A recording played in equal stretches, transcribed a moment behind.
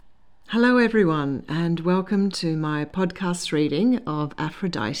Hello everyone, and welcome to my podcast reading of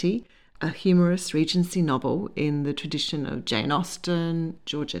Aphrodite, a humorous Regency novel in the tradition of Jane Austen,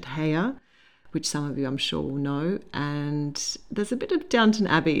 Georgette Heyer, which some of you I'm sure will know, and there's a bit of Downton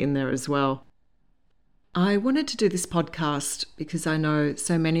Abbey in there as well. I wanted to do this podcast because I know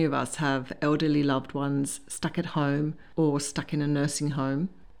so many of us have elderly loved ones stuck at home or stuck in a nursing home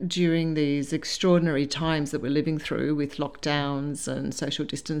during these extraordinary times that we're living through with lockdowns and social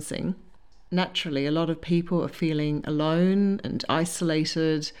distancing. Naturally, a lot of people are feeling alone and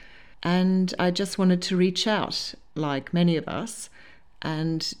isolated, and I just wanted to reach out, like many of us,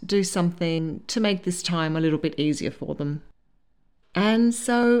 and do something to make this time a little bit easier for them. And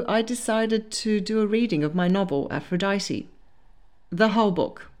so I decided to do a reading of my novel, Aphrodite. The whole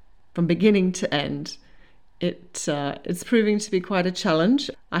book, from beginning to end. It's proving to be quite a challenge.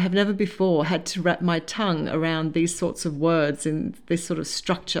 I have never before had to wrap my tongue around these sorts of words in this sort of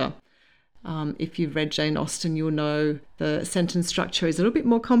structure. If you've read Jane Austen, you'll know the sentence structure is a little bit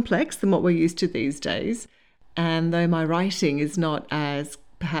more complex than what we're used to these days. And though my writing is not as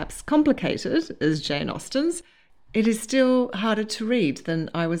perhaps complicated as Jane Austen's, it is still harder to read than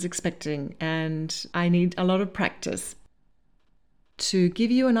I was expecting, and I need a lot of practice. To give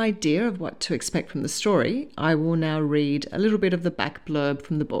you an idea of what to expect from the story, I will now read a little bit of the back blurb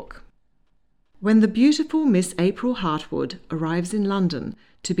from the book. When the beautiful Miss April Hartwood arrives in London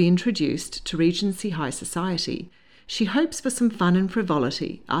to be introduced to Regency High Society, she hopes for some fun and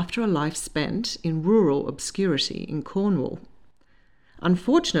frivolity after a life spent in rural obscurity in Cornwall.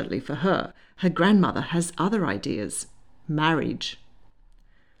 Unfortunately for her, her grandmother has other ideas: marriage.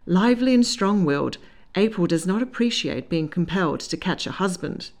 Lively and strong-willed, April does not appreciate being compelled to catch a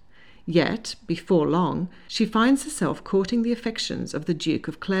husband. Yet, before long, she finds herself courting the affections of the Duke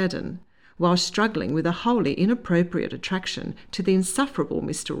of Clarendon, while struggling with a wholly inappropriate attraction to the insufferable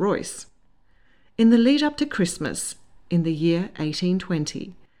Mr. Royce. In the lead-up to Christmas, in the year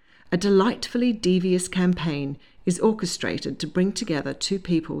 1820, a delightfully devious campaign is orchestrated to bring together two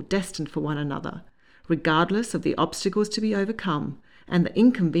people destined for one another, regardless of the obstacles to be overcome and the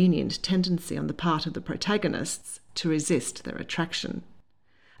inconvenient tendency on the part of the protagonists to resist their attraction,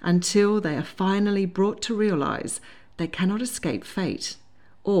 until they are finally brought to realize they cannot escape fate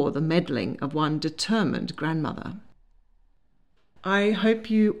or the meddling of one determined grandmother. I hope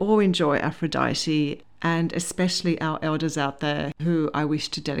you all enjoy Aphrodite, and especially our elders out there who I wish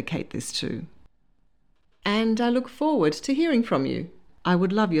to dedicate this to. And I look forward to hearing from you. I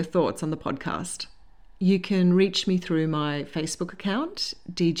would love your thoughts on the podcast. You can reach me through my Facebook account,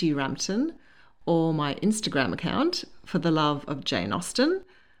 DG Rampton, or my Instagram account, For the Love of Jane Austen,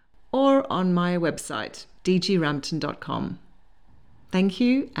 or on my website, dgrampton.com. Thank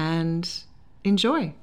you and enjoy.